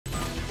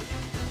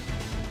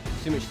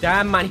Too much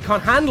damn, man. He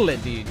can't handle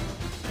it, dude.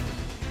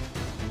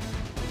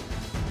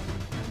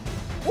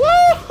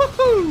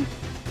 Woo!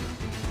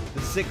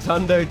 The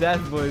 600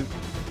 death, boys.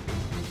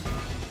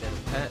 There's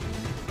a pet.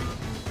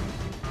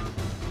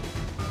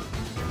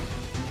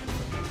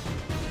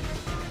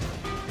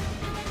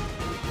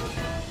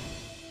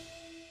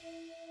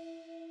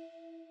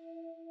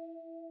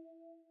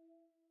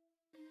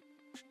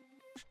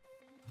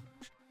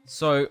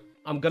 So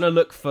I'm gonna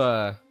look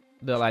for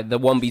the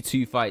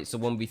 1v2 fights or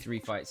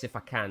 1v3 fights if I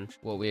can.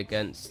 What we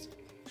against?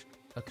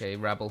 Okay,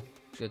 Rabble,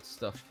 good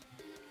stuff.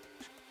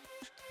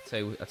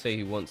 I'll tell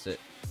you who wants it.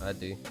 I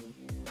do.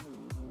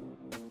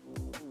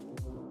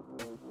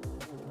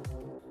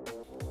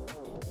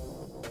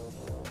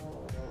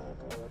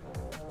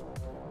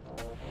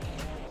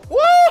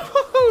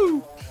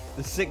 Woo!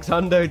 The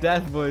 600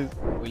 death, boys.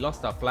 We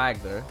lost our flag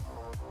though.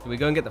 Do we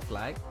go and get the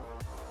flag?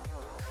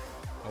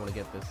 I want to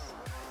get this.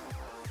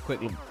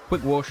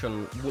 Quick war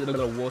song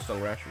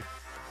ration.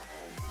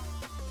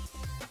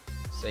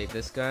 Save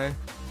this guy.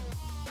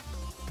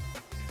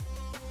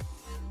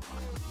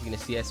 You gonna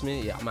CS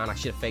me? Yeah, man, I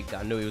should have faked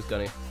that. I knew he was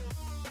gonna.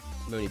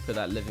 When he put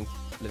that living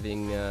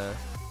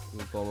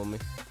bomb on me.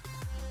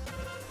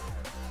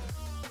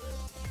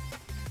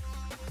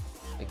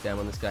 Take down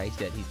on this guy. He's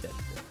dead. He's dead.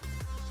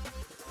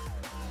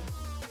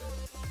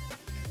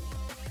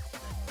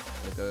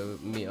 I'm gonna go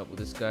meet up with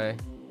this guy.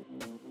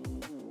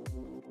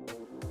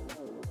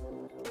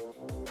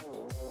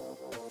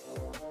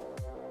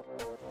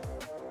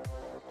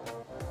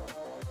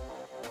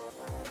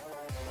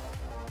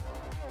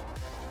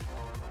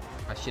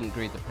 I shouldn't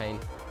breathe the pain.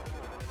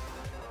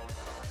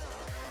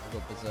 I've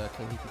got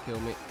berserking, he can kill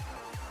me.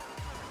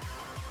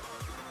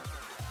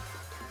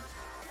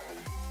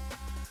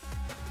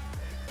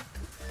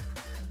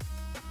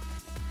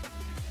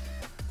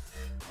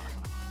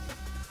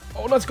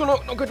 Oh, let's go,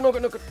 not good. Oh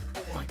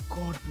my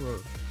god, bro.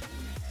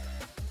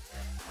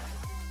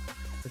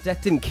 The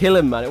death didn't kill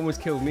him, man, it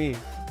almost killed me.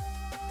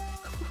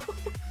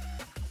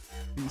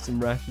 Eat some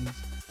rations.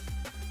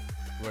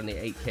 We're on the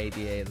 8k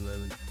DA at the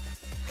moment.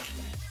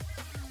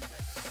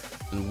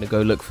 I'm gonna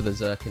go look for the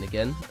Zerkin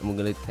again, and we're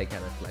gonna take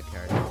out a flag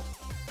carrier.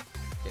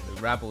 Okay,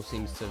 the rabble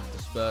seems to have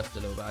dispersed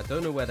a little bit. I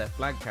don't know where their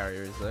flag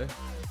carrier is though.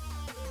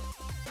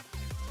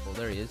 Oh,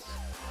 there he is.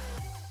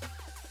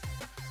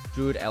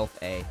 Druid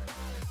Elf A.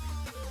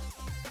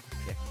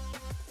 Okay.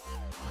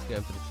 Let's go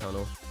in for the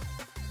tunnel.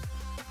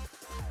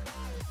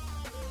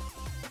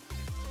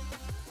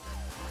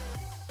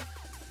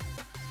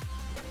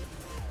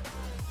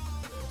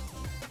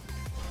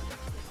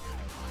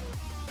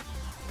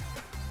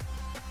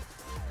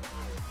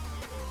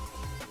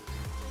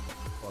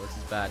 This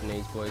is bad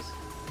news, boys.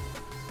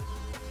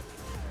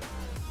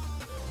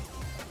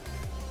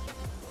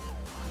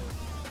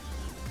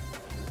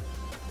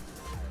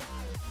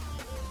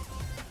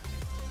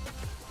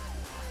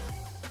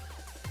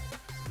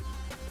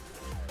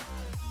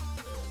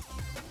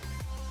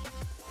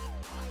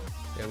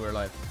 Yeah, we're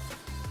alive.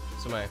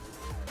 Somewhere.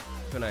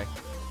 Good night.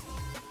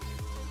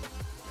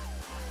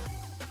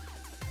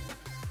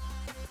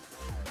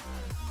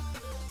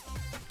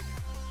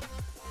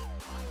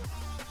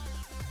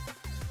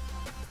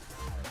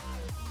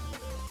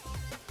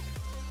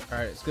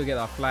 Alright, let's go get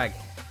our flag.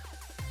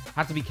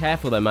 Had to be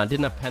careful though, man.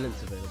 Didn't have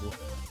penance available.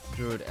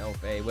 Druid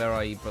Elf A. Where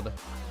are you, brother?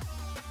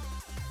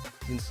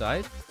 He's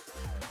inside?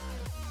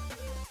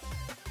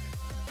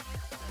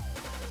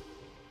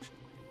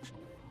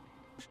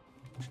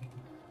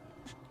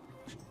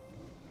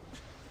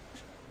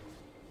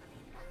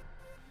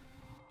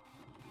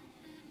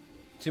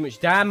 Too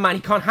much damn, man.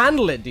 He can't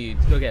handle it, dude.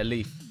 Let's go get a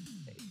leaf.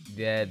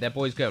 Yeah, their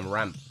boy's going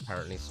ramp,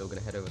 apparently, so we're going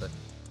to head over there.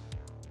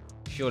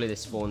 Surely this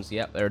spawns.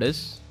 Yep, there it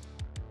is.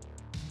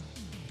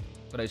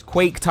 But those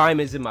quake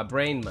timers in my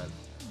brain, man.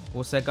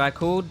 What's that guy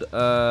called?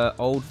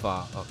 Old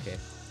Fart. Okay.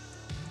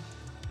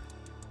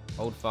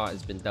 Old Fart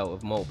has been dealt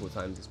with multiple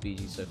times this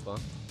BG so far.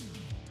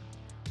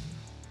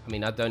 I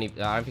mean, I don't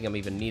think I'm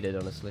even needed,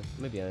 honestly.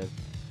 Maybe I am.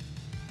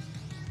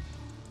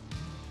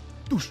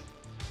 Doosh.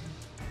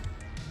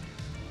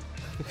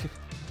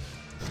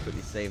 Let's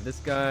quickly save this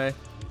guy.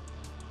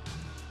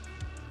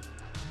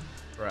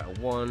 We're at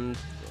a 1.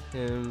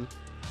 Kill him.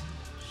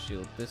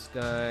 Shield this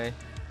guy.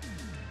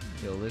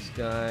 Kill this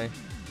guy.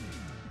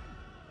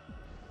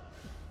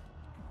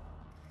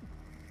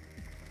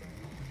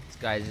 This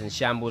guy's in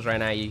shambles right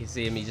now. You can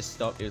see him. He just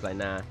stopped. He was like,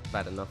 nah,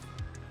 bad enough.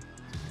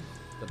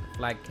 Got the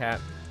flag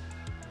cap.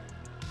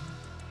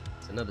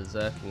 There's another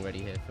Zerking ready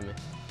here for me.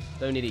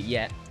 Don't need it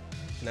yet.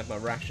 Can have my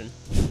ration.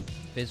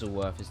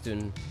 Fizzleworth is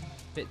doing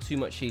a bit too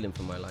much healing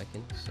for my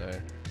liking, so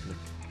I'm gonna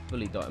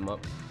fully dot him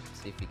up.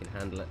 See if he can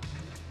handle it.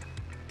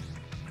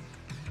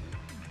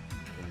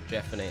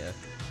 Jeffinator.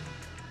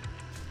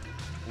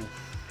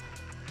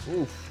 Oof.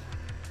 Oof.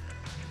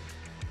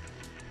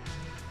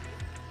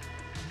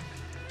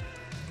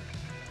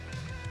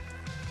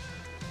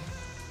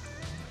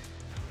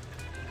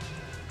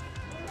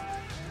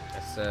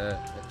 That's a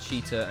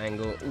cheetah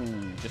angle.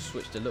 Ooh, just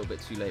switched a little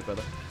bit too late,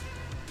 brother.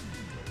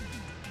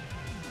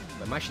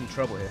 I'm actually in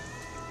trouble here.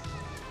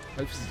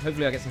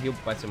 Hopefully I get some healed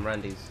by some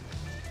Randys.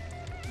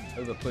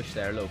 Over push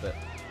there a little bit.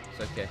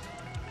 It's okay.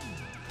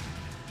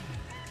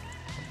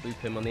 I'll boop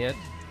him on the head.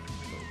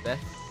 Little death.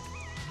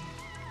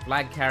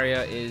 Flag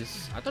carrier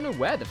is... I don't know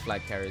where the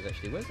flag carrier is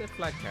actually. Where's the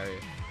flag carrier?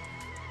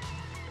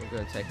 We're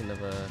going to take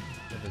another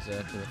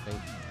Zerkin, I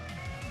think.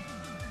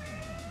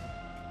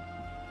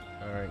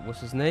 Alright,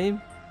 what's his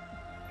name?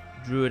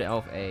 Druid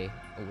Elf A.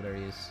 Oh, there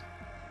he is.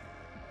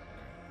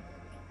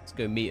 Let's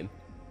go meet him.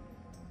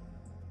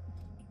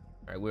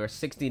 Alright, we're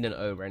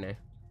 16-0 right now.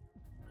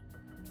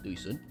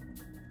 Decent.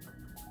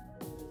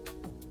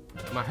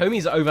 My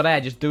homies are over there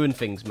just doing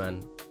things,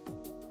 man.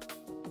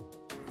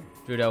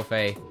 Druid Elf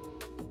A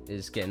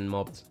is getting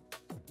mobbed.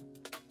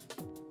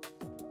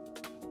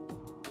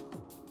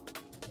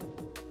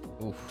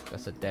 Oof,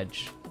 that's a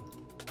dedge.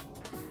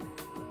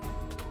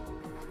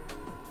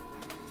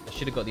 I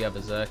should have got the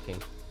other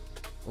Zerking.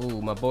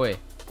 Ooh, my boy.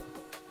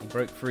 He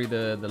broke through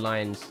the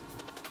lines.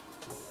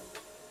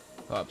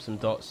 Got up some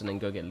dots and then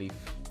go get Leaf.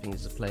 I think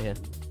there's a play here.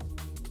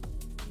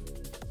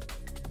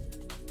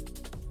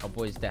 Our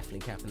boy's definitely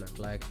capping that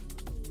flag.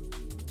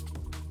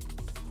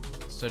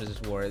 So does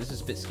this warrior. This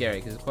is a bit scary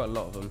because there's quite a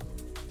lot of them.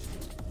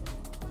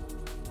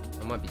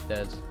 I might be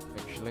dead,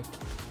 actually.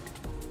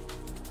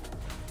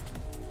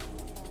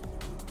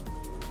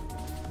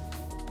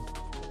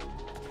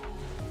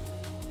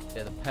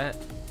 Yeah, the pet.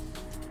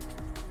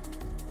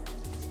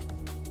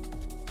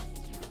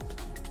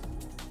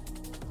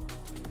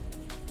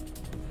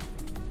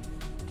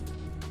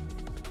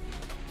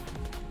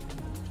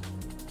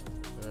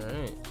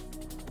 Alright.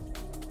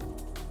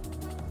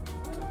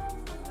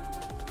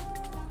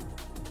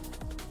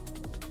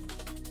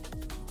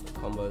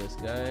 Combo this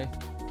guy.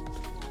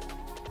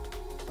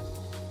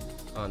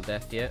 Aren't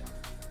deaf yet.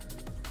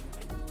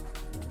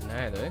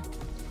 No, though.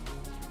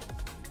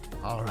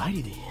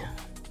 Alrighty then.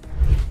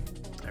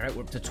 Alright,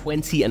 we're up to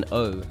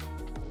 20-0.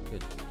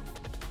 Good.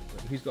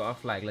 Who's got our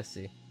flag? Let's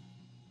see.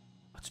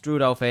 It's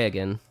Druid Alpha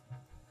again.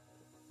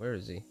 Where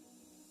is he?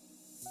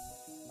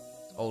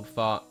 It's old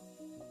fart.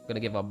 Gonna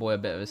give our boy a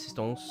bit of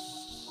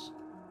assistance.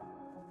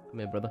 Come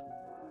here, brother.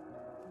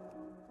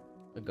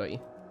 I got you.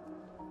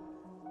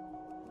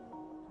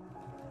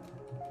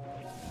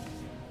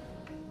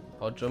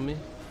 Hodge on me.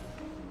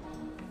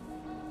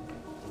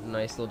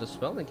 Nice little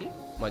dispel, thank you.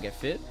 Might get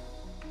fit.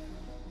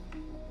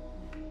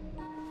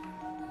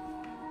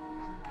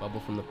 Bubble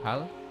from the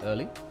pala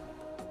early.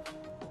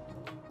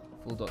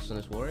 Full dots on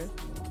this warrior.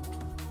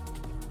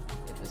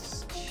 Get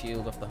this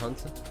shield off the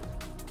hunter.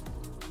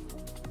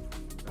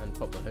 And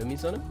pop the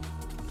homies on him.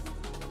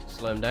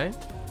 Slow him down.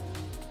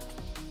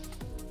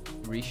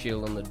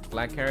 Reshield on the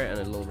flag carrier and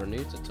a little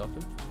renew to top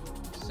him.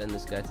 Send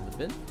this guy to the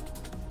bin.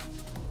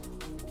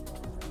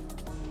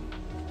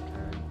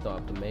 And dot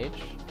up the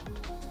mage.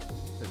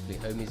 Hopefully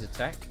homies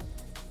attack.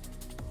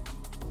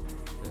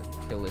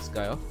 Kill this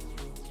guy off.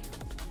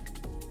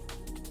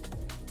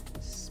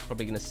 It's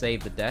probably going to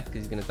save the death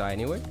because he's going to die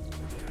anyway.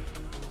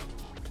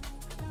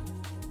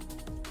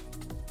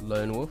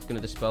 Lone Wolf going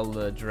to dispel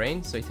the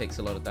drain so he takes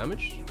a lot of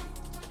damage.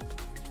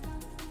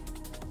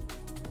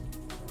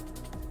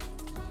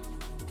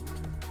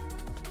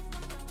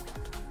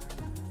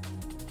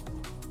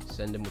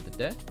 Send him with the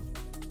death.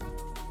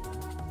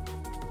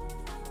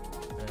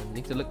 And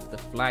need to look at the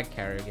flag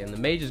carrier again. The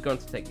mage is going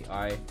to take the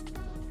eye.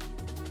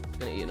 He's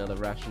going to eat another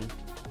ration.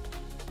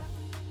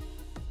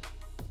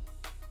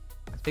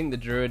 I think the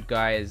druid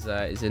guy is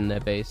in their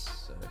base,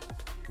 so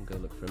I can go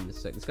look for him in a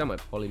sec. This guy might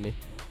poly me.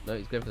 No,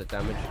 he's going for the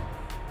damage.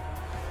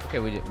 Okay,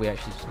 we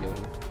actually just killed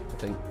him. I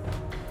think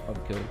I'll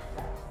kill him.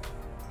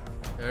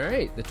 All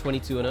right, the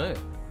 22-0.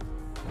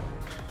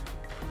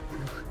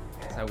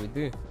 That's how we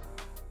do.